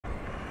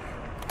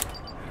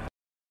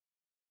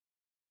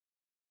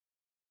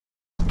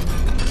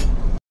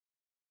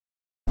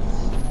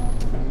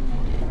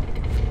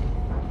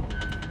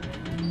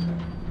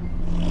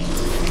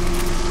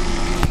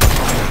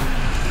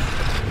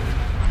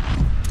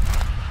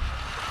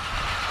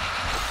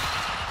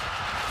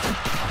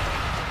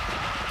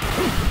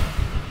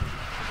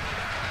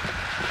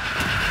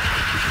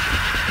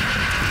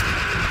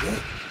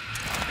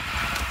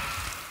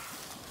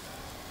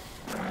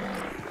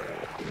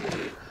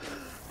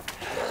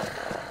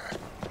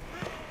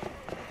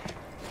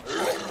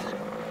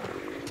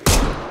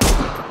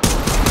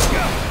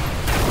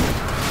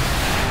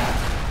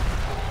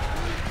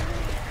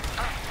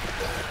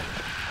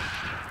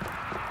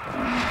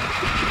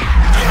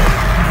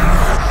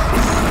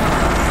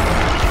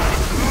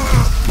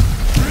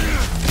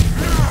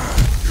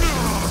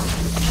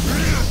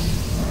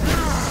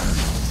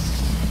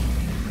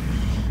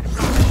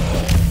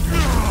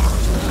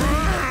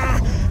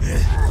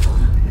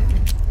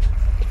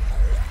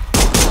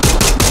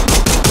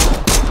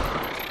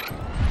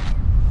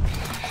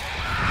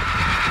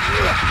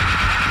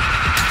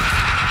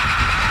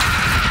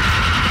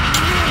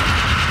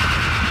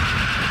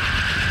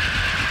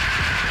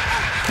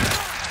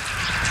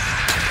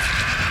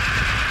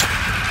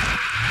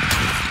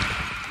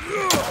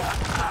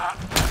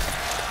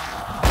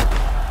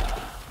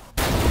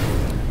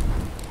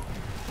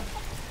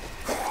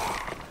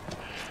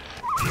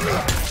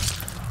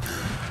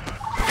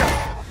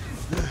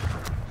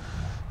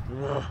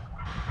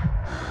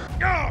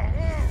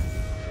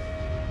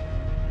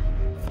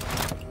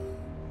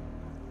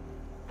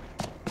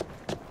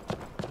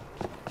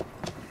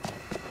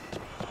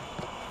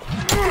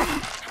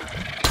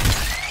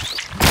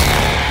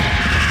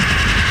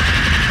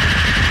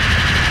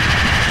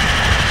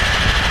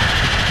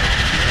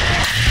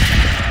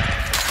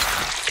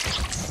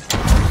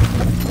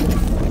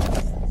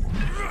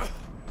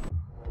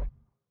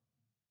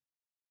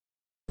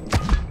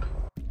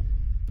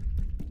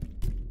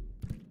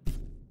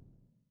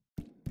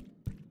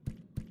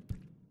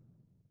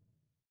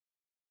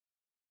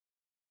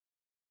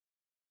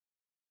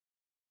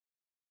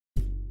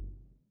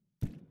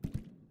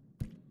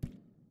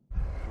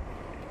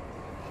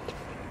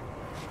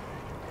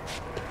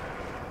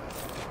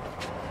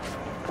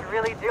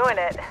really doing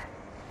it.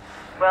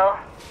 Well,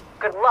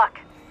 good luck,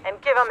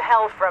 and give him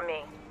hell from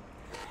me.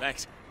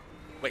 Thanks.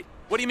 Wait,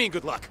 what do you mean,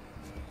 good luck?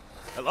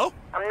 Hello?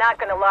 I'm not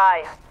gonna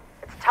lie.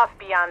 It's tough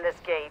beyond this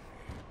gate.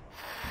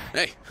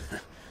 Hey,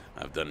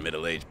 I've done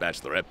middle-aged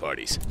bachelorette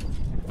parties.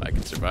 If I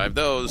can survive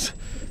those...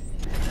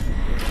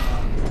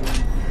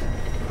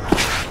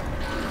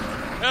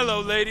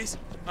 Hello, ladies.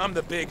 I'm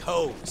the big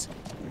hose.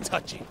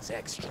 Touching's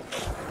extra.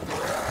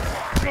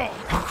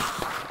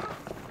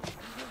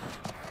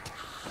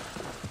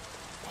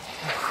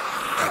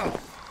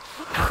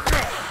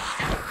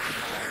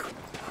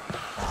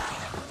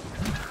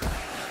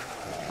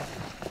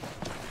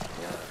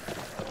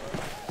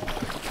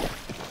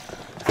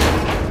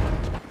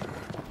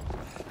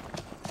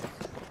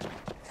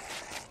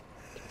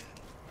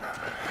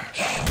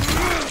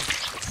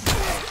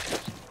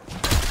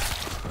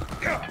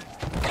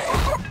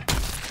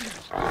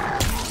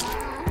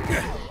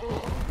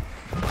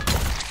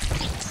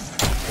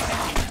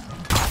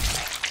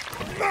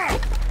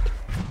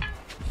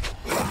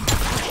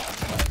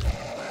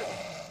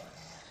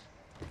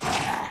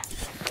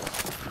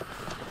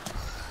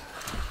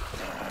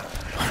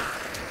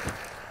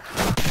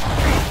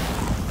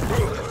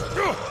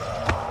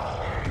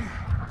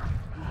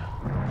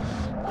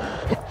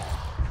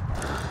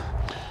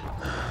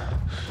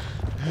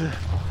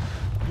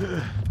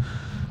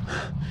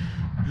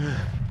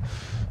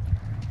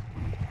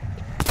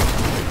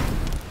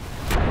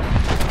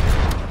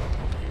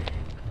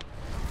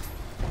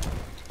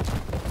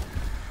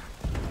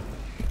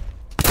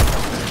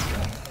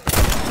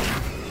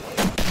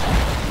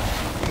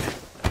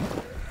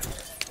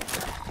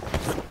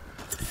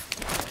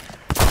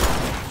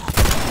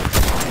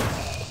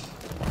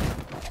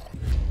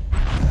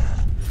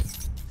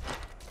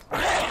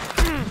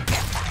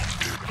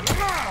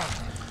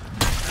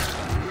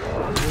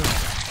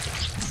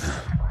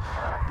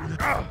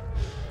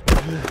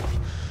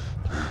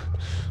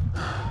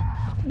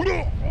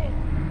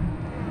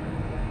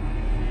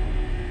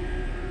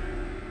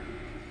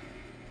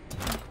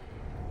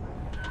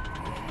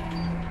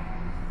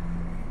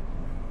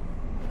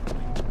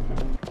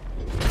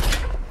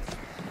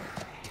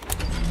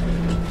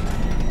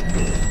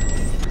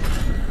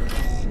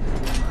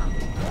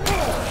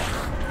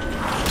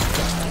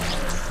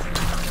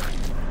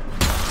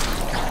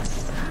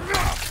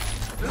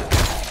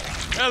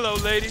 Hello,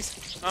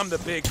 ladies. I'm the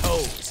big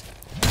hose.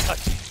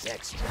 Touching's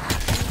extra.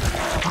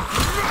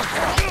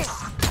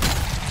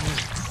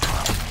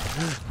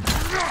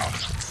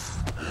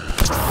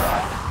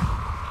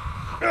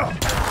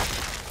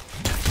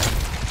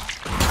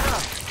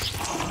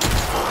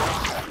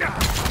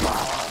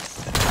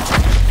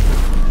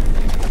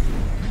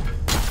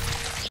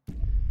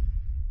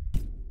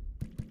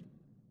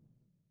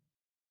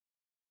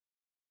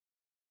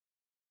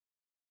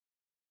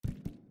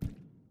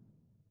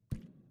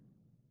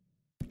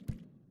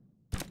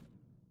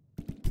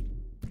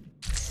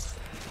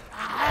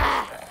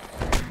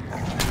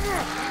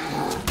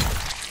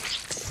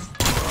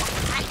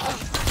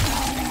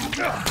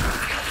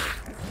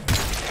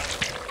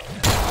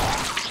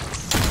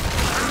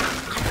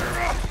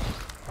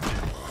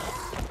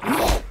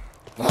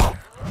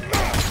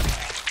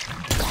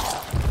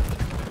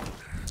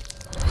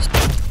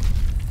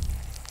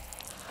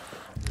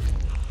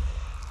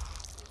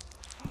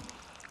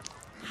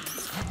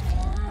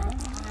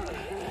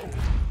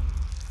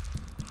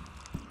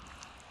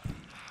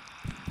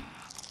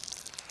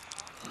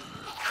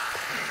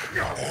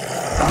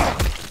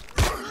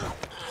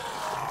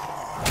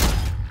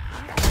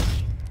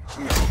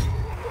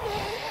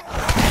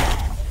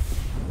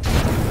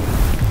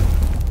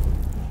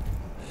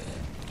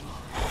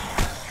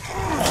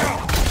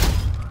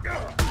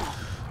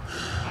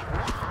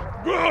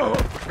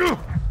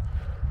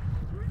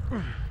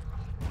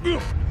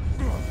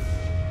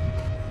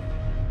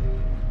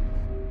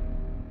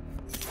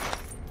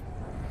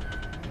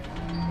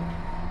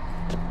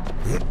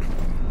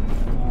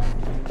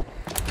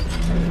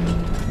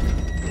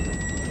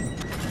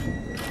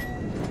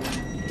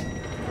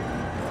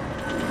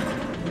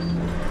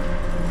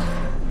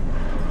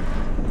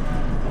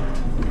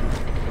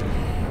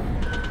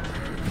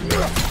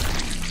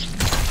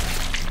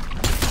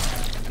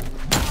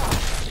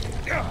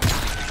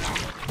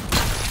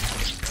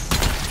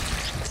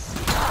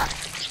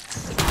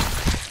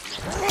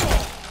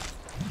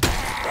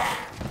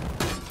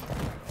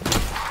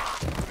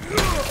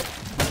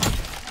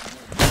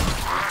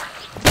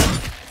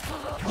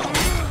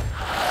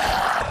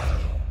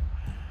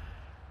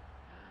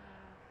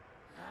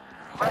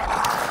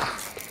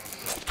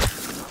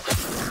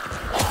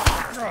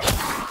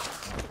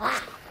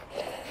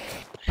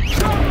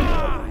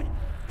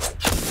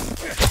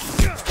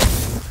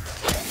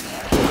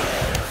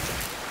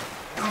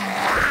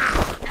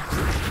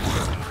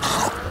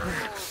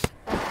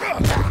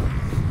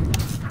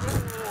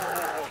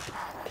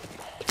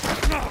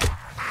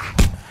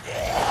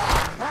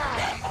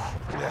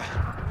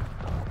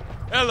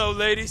 Hello,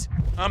 ladies.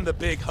 I'm the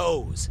big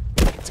hose.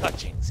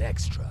 Touching's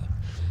extra.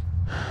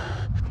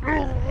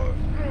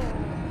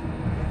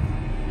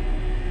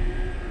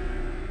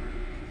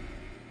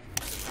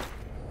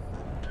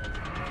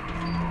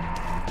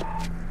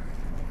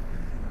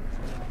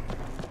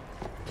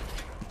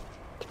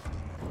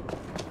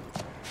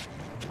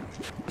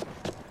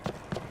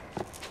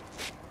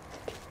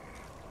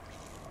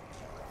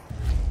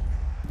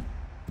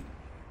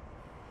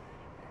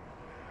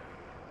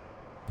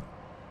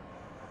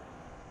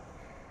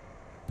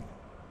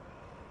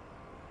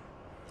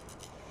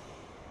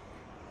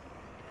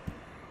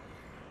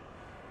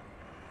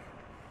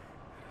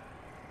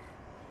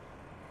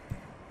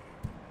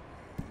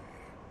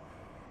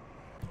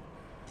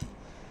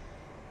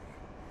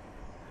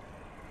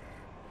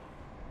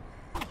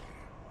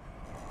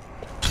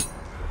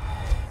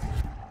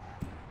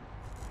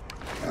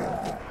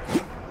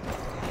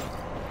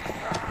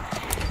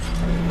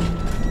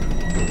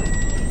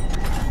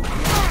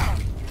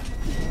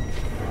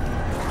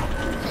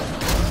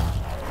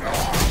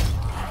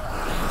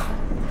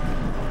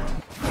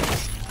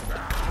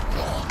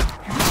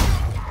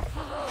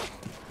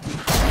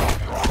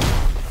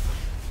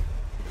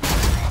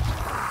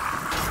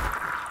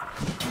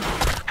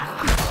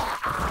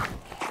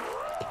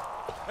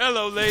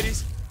 Hello,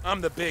 ladies.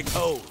 I'm the big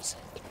hose.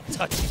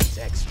 Touching's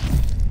extra.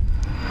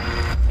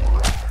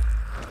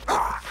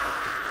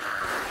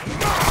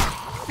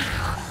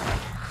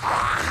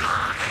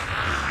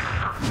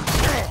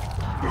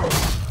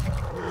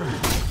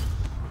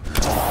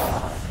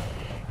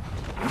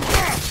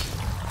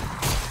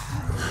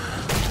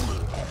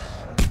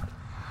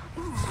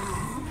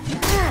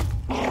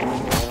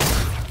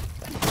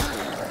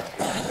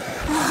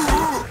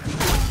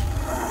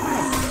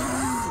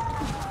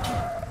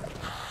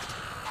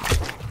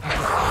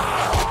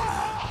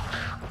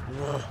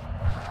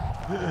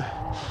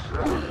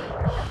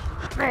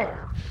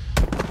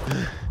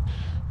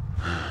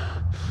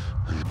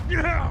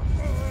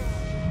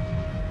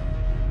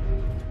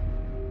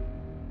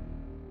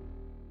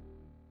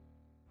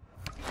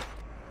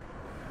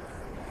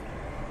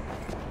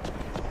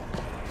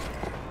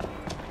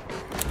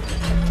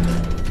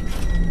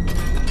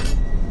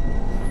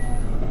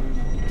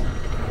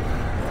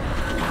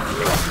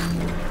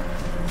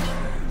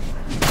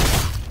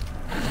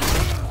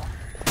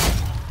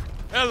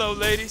 Hello,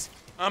 ladies.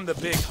 I'm the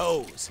big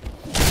hose.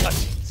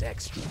 Touching's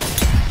extra.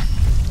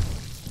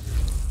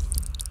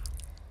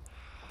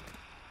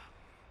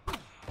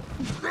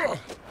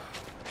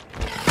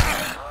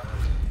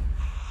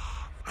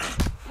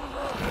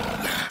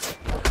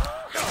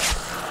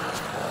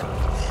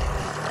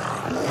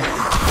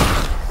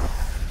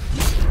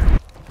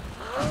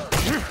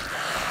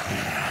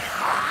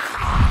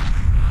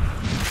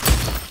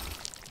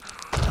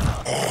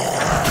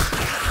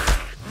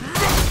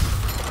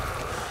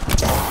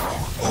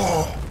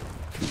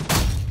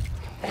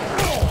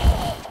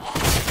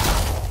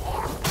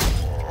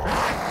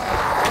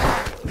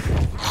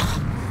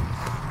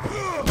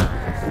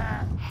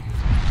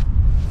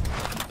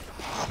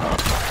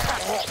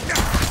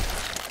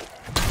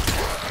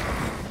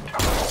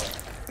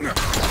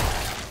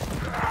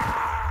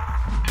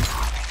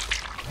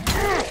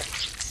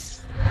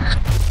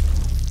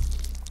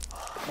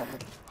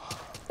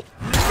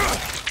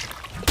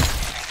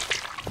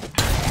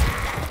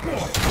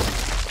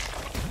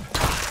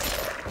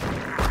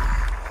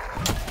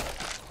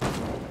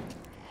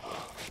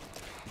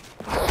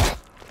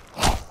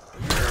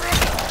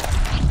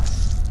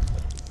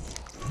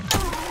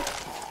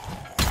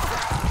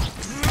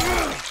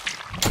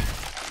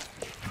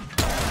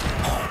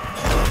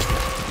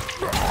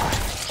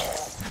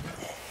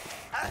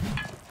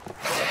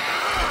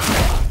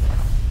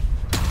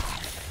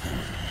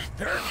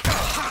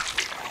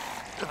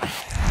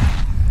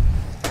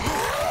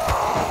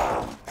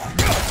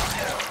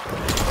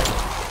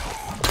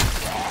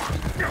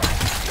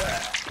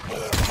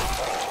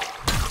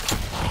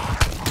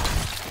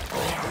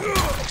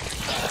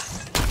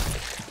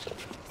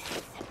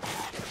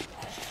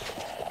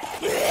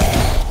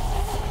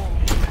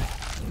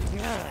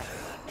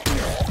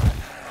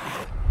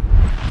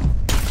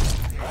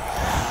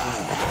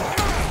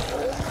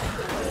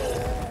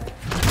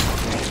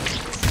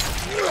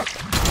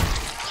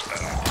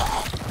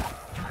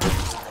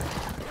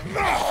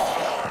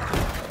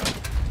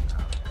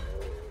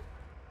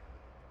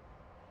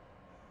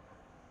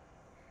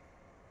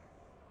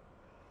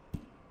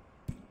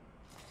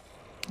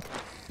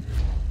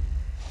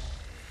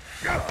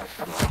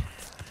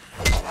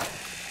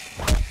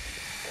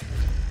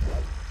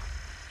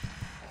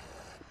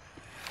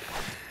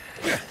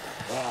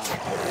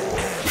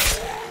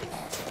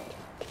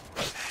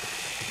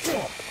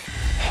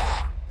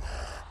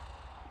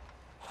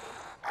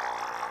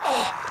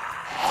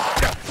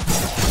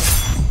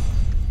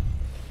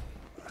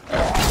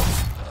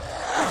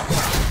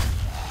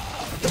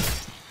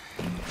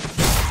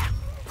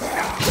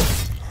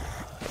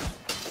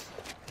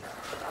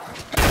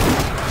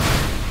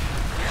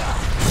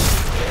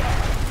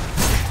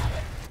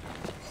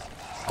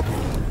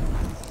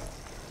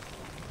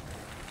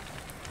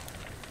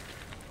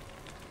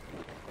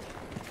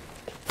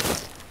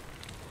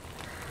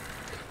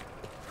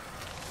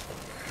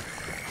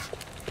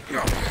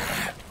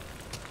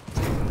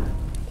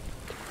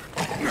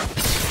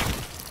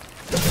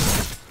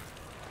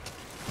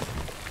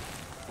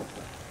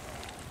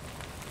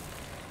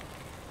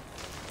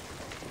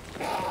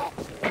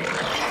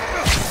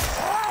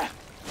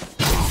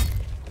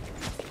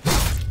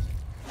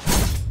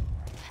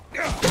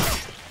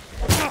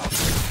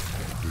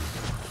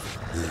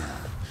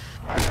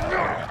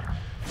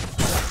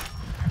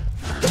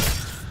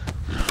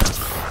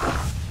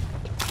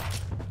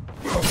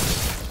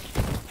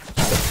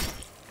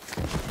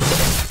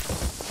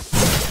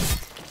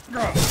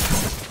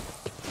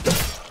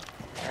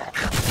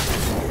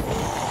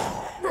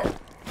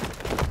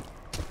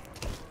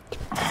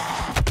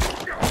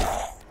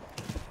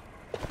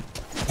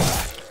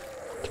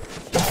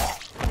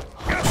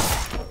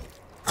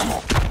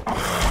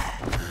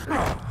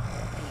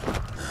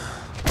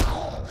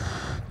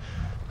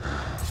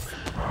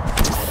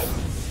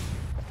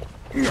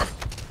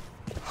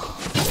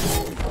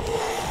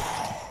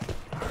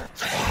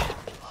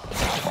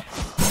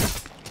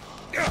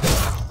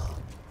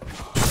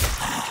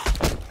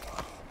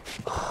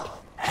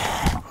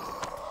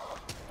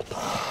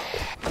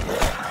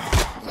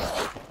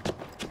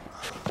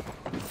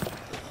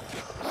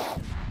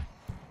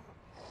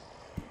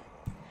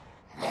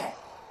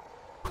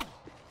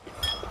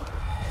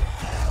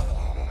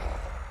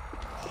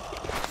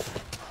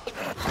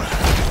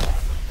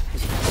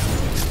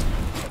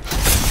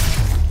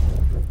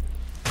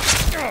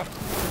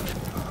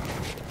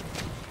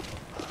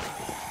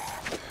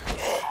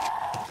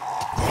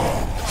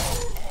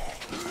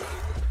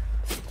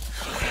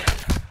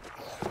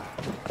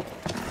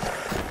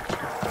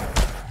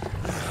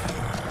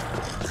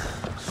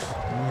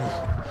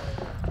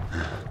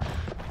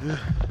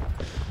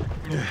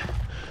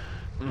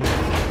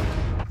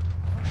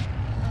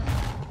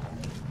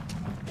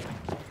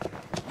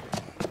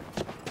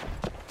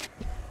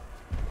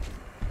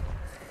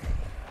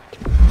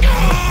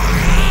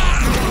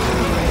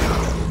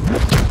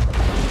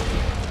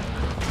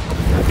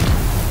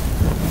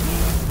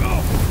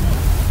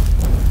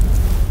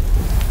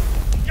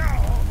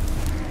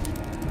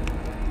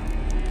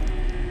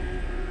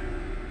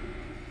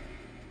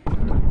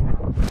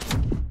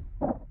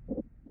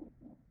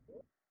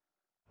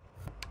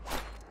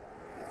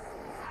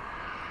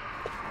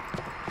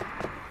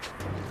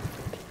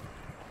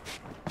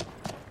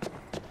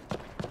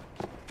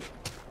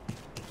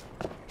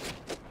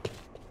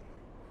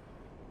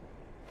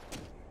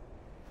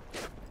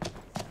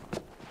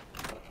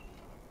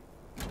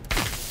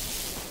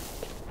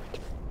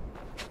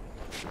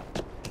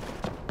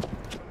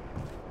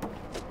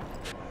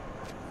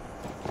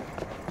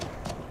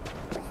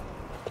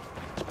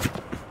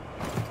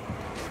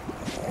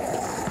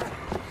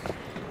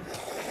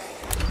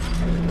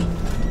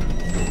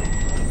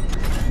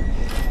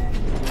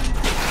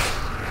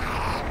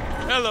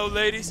 Hello,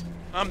 ladies.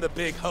 I'm the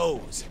big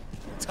hose.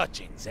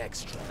 Touching's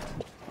extra.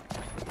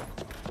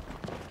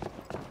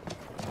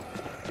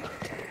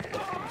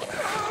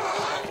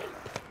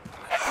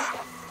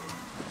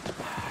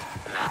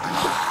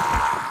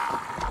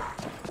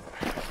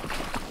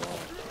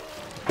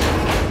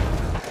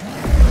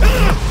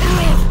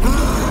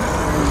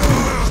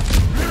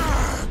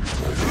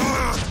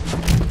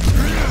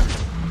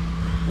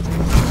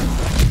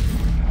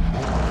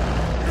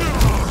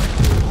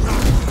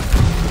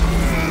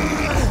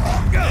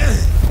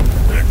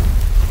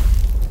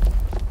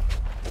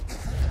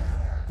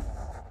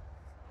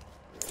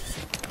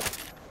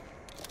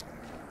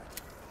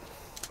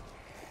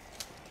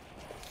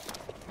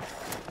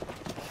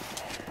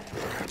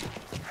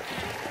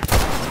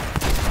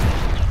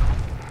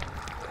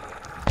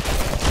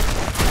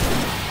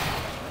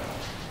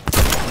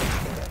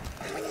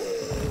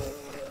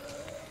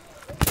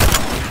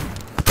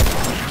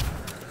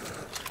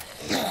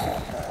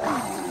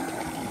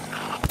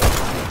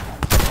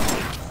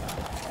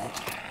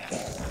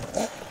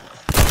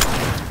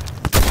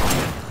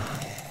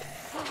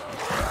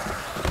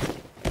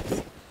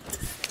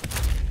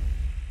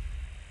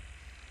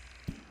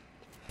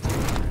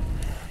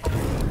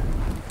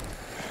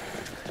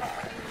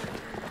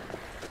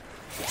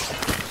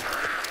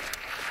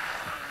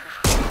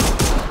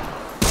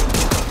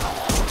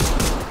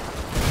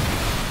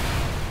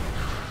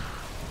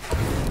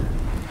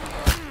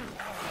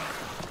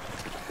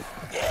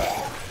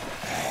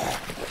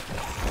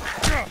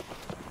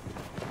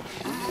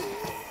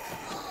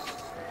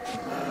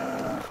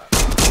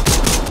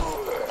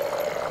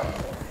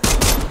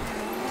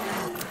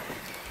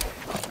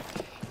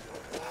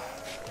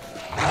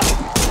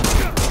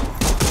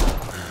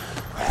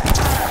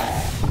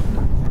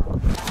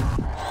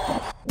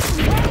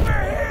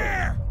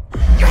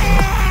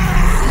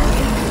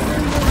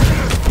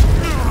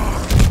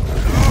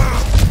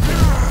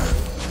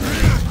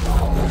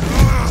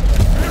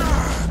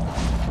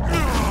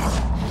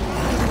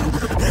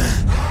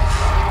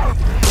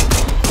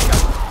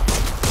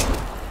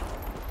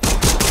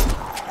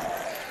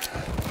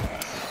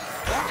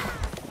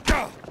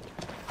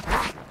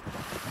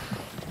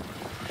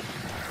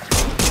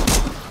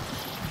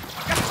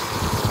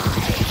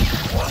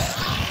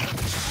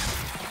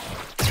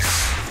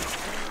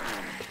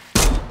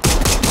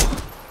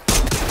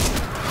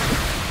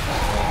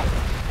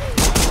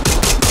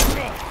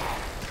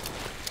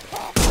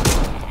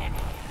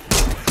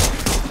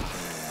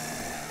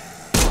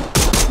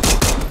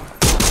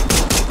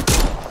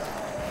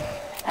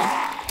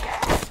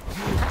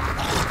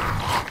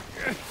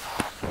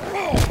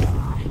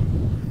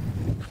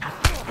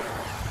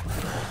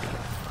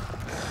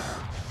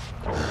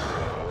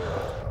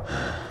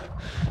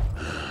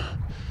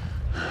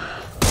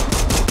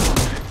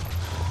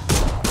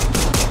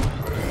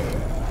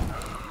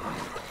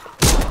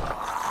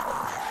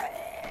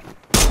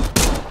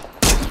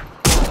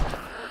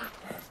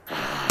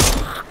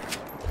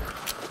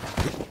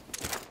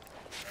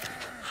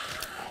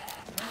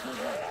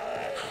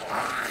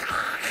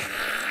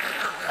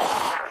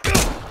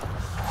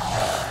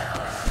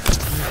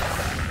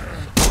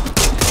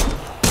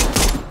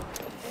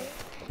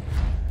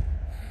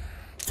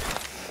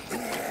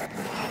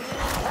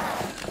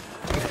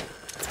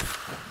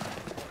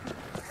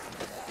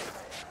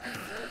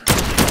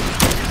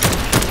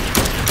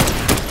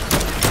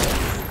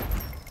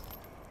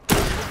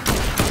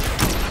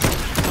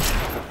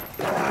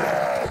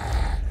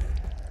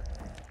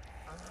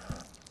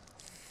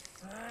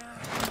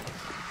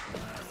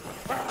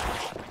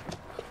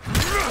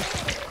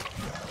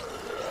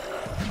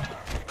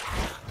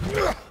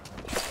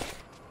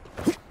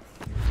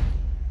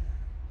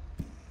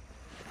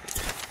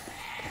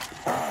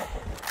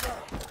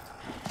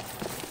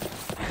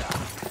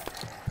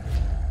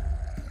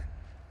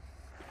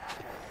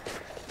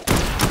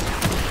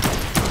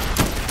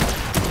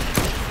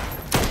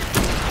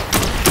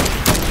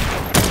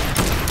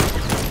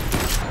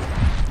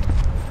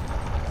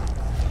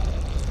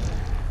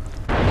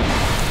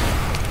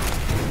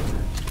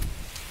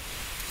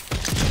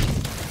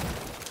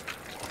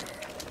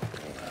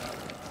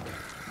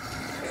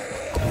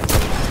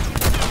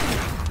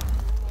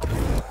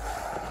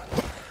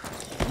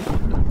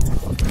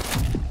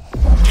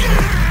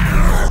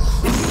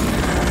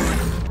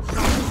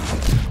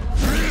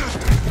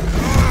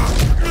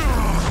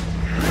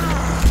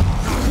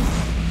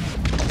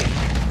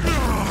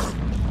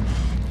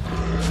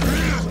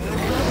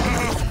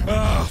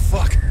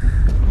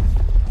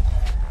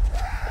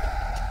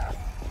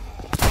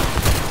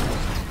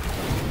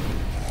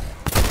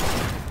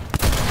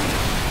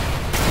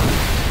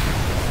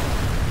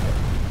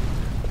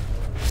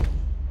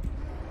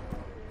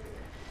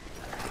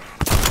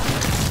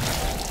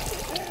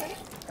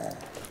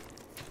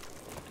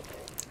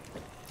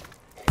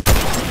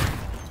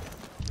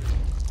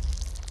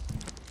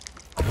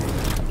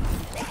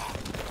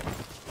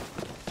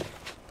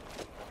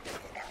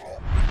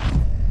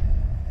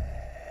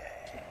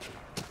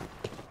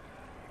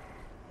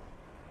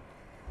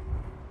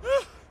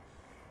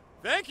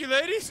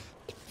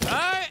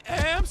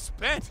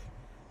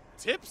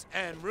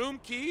 And room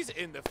keys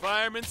in the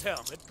fireman's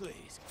helmet,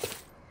 please.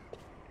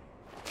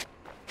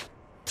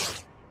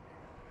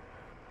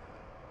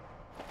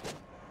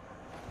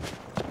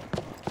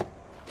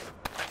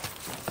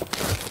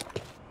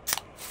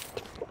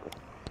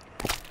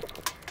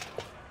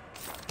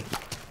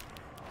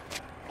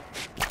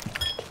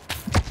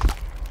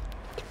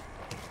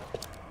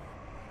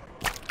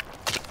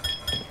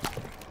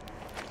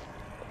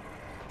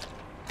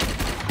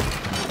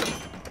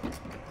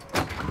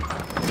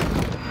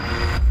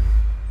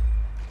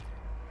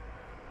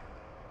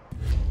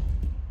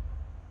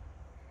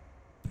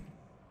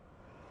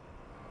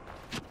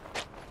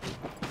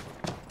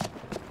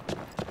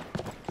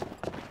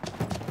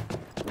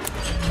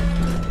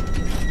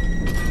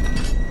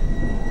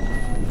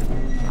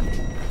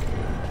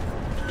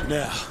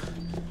 Now,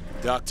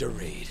 Dr.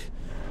 Reed,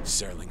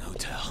 Serling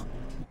Hotel.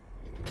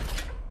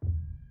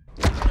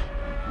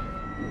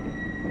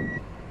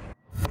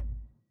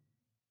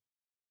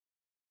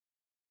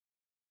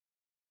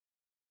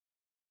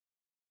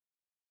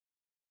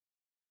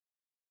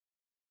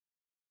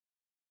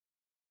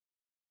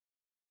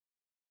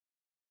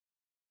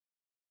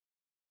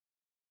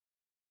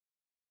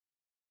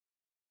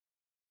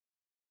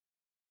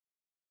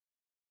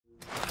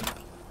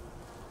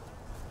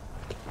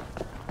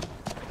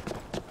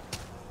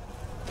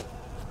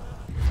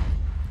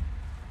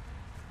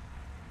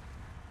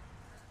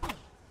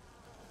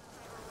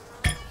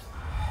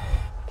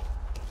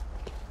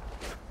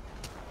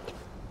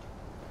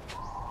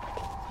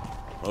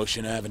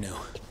 Ocean Avenue.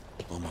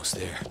 Almost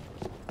there.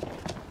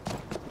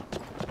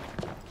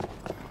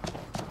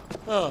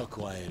 Oh,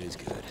 quiet is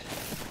good. I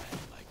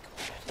like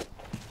quiet.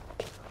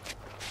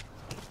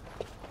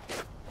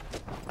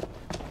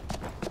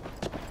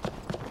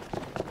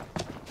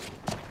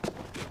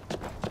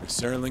 The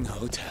Serling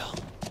Hotel.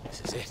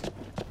 This is it.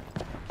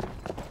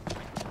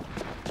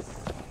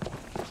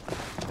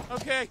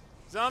 Okay,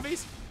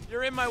 zombies,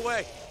 you're in my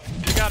way.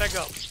 You gotta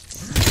go.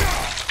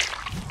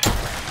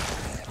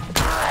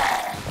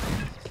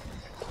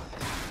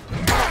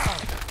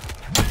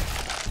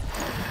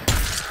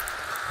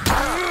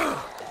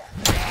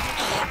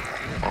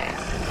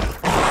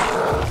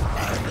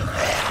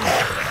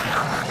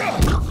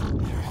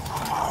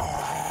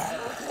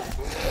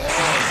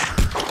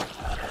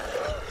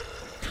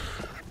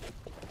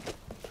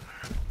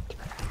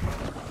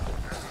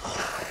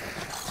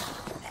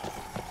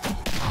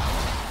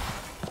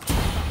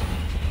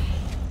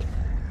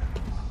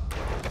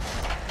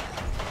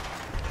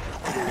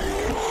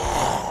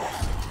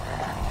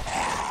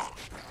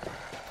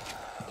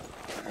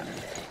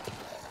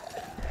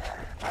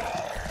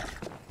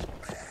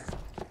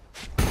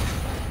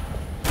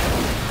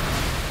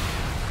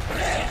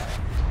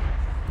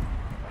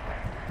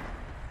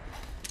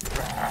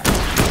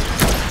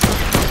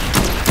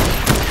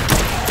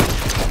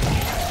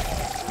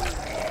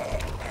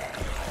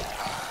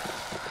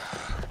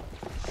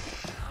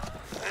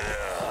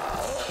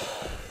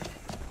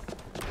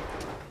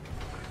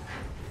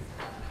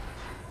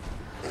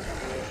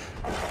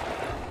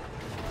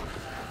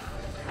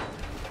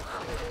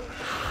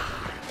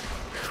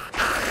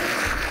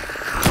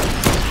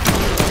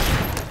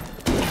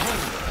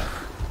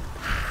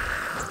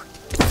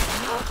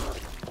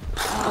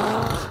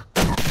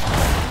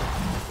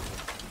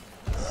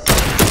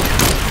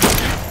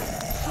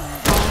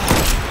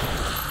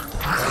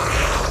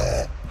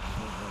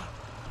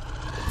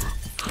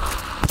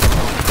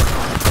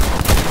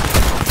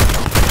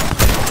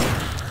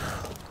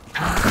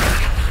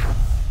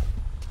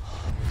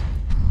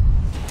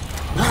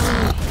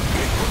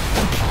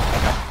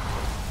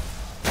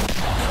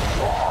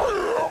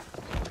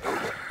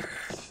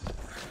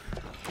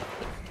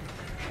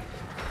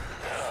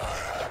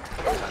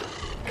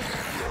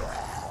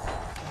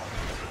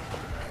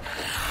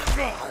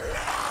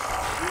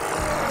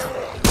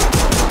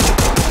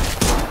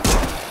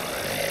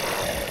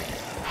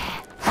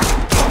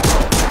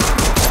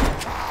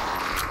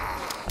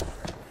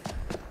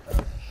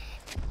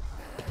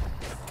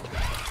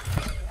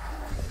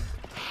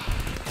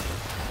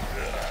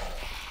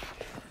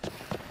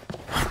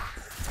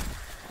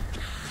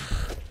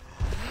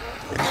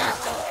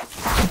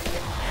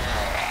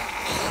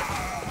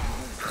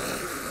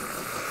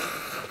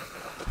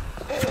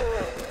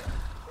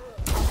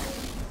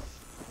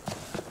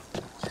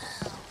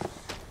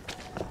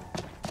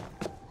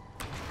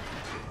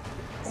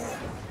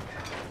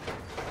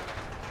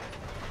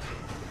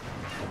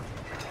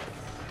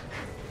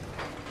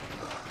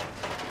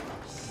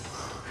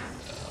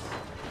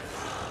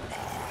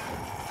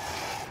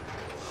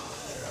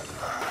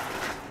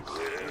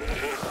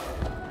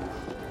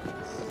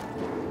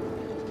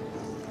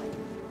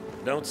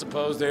 Don't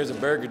suppose there's a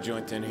burger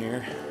joint in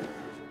here.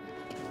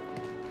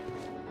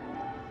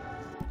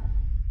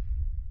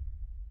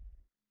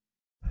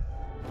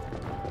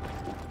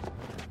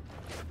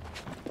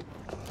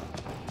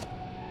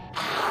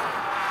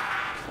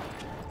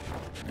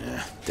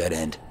 Dead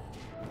end.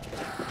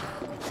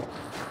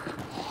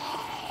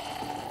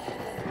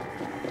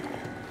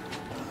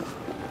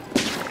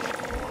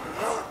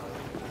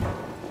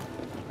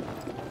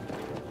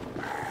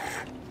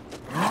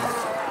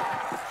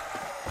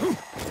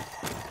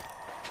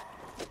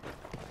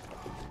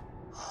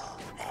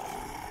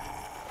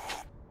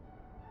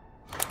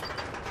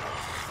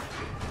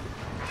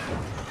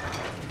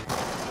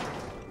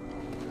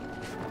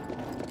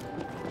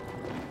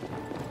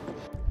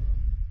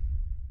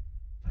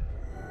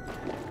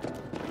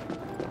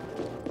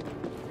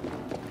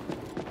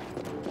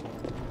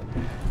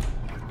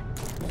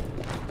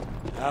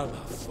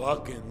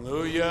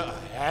 Hallelujah,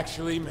 I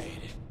actually made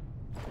it.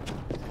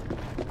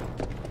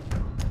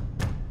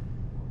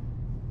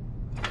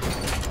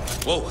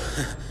 Whoa.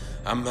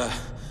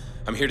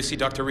 I'm here to see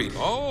Dr. Reed.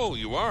 Oh,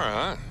 you are,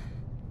 huh?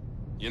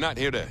 You're not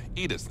here to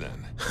eat us,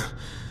 then?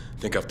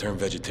 Think I've turned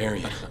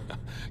vegetarian.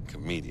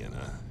 Comedian,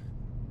 huh?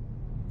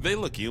 They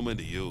look human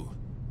to you.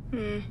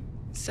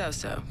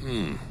 So-so.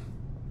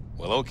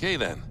 Well, okay,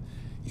 then.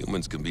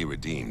 Humans can be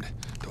redeemed.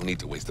 Don't need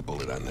to waste a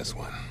bullet on this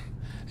one.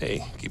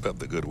 Hey, keep up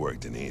the good work,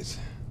 Denise.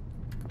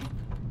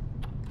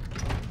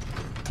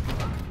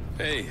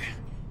 Hey,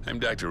 I'm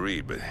Dr.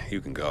 Reed, but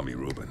you can call me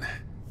Ruben.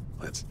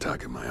 Let's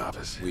talk in my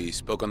office. We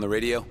spoke on the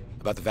radio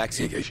about the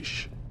vaccine. Hey,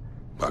 shh.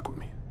 Walk with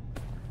me.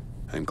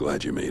 I'm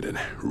glad you made it.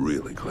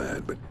 Really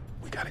glad, but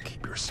we gotta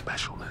keep your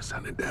specialness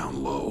on the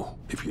down low.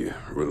 If you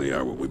really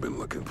are what we've been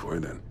looking for,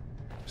 then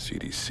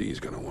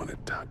CDC's gonna want to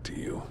talk to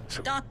you.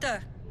 So...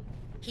 Doctor,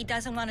 he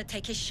doesn't want to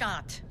take his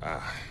shot.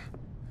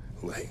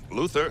 Hey,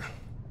 Luther.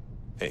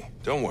 Hey,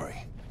 don't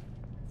worry.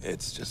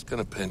 It's just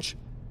gonna pinch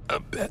a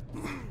bit.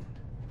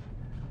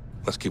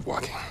 Let's keep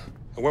walking.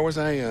 Where was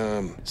I?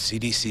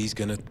 CDC's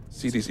gonna...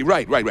 CDC,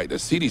 right. The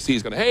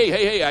CDC's gonna...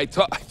 Hey, I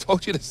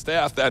told you to stay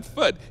off that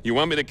foot. You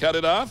want me to cut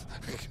it off?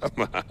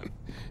 Come on.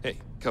 Hey,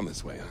 come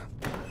this way,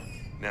 huh?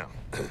 Now.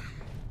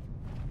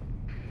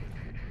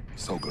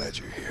 So glad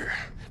you're here.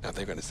 Now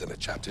they're gonna send a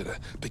chapter to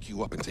pick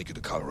you up and take you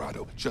to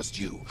Colorado. Just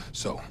you.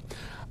 So,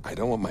 I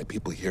don't want my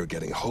people here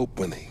getting hope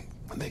when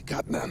they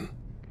got none.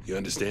 You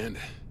understand?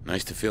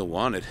 Nice to feel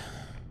wanted.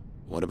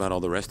 What about all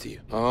the rest of you?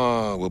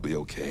 Oh, we'll be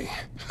okay.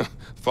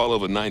 Fall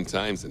over 9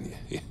 times and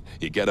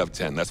you get up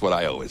 10. That's what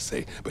I always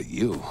say. But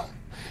you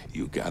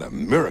got a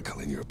miracle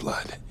in your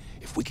blood.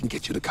 If we can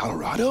get you to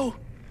Colorado,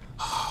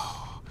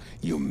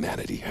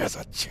 humanity has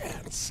a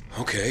chance.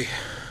 Okay.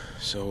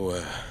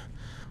 So,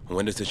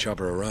 when does the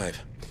chopper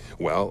arrive?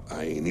 Well,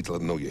 I need to let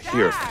them know you're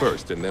here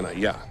first, and then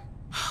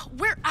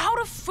We're out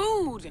of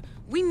food.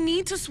 We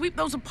need to sweep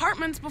those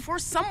apartments before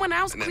someone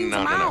else cleans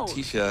them No, out.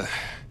 Tisha,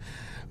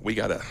 we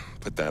gotta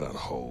put that on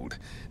hold.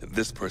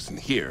 This person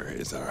here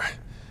is our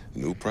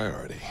new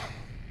priority.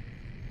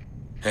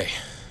 Hey,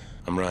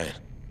 I'm Ryan.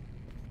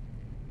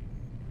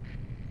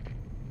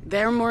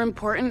 They're more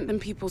important than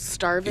people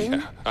starving?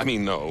 Yeah,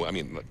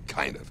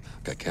 kind of.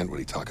 I can't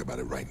really talk about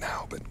it right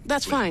now, but...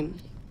 That's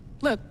fine.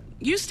 Look,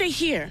 you stay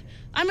here.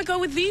 I'm gonna go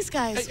with these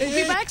guys. We'll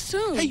be back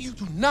soon. Hey, you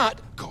do not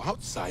go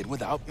outside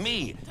without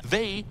me.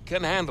 They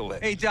can handle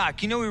it. Hey,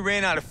 Doc, you know we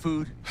ran out of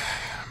food.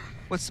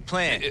 What's the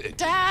plan?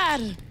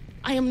 Dad!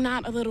 I am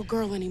not a little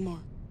girl anymore.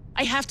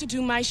 I have to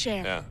do my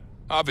share. Yeah,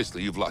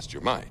 obviously you've lost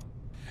your mind.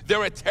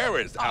 There are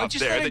terrorists out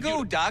just there let her that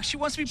go, Doc. She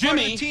wants to be part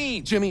of the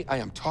team. Jimmy, I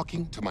am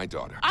talking to my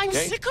daughter. I'm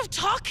okay? sick of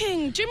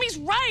talking. Jimmy's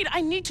right. I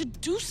need to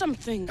do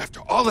something.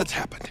 After all that's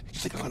happened, you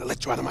think I'm gonna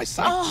let you out of my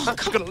sight? Oh,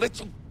 I'm gonna let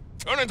you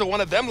turn into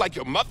one of them like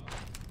your mother?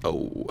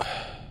 Oh.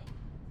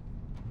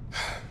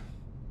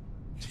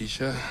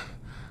 Tisha,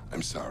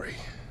 I'm sorry,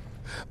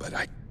 but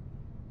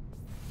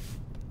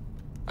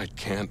I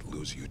can't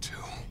lose you two.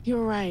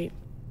 You're right,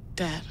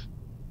 Dad.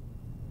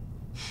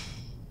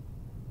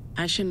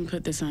 I shouldn't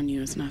put this on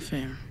you. It's not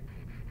fair.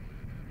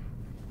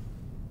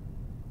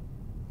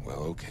 Well,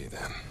 okay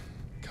then.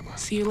 Come on.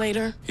 See you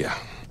later. Yeah.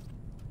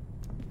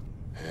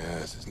 Yeah,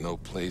 this is no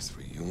place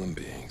for human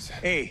beings.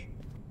 Hey,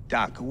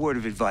 Doc, a word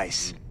of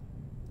advice.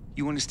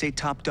 You want to stay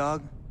top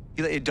dog?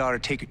 You let your daughter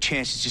take her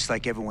chances just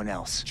like everyone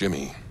else.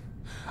 Jimmy,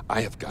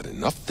 I have got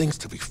enough things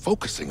to be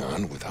focusing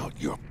on without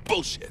your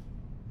bullshit.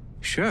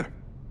 Sure.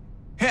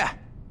 Yeah.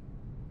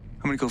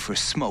 I'm gonna go for a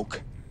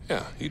smoke.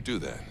 Yeah, you do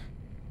that.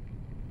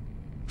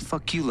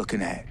 Fuck you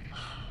looking at?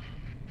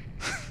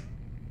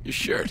 Your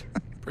shirt.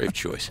 Brave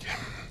choice.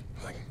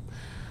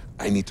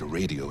 I need to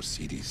radio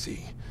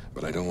CDC,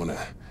 but I don't want to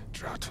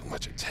draw too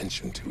much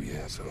attention to you,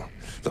 so...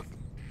 Look,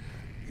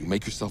 you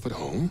make yourself at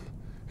home,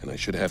 and I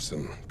should have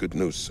some good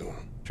news soon.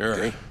 Sure.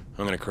 Okay?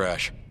 I'm gonna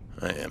crash.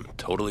 I am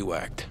totally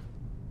whacked.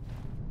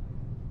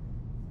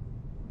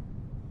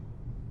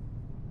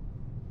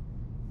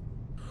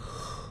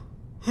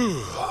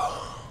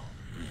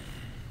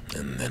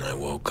 And then I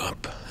woke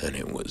up, and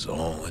it was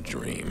all a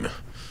dream.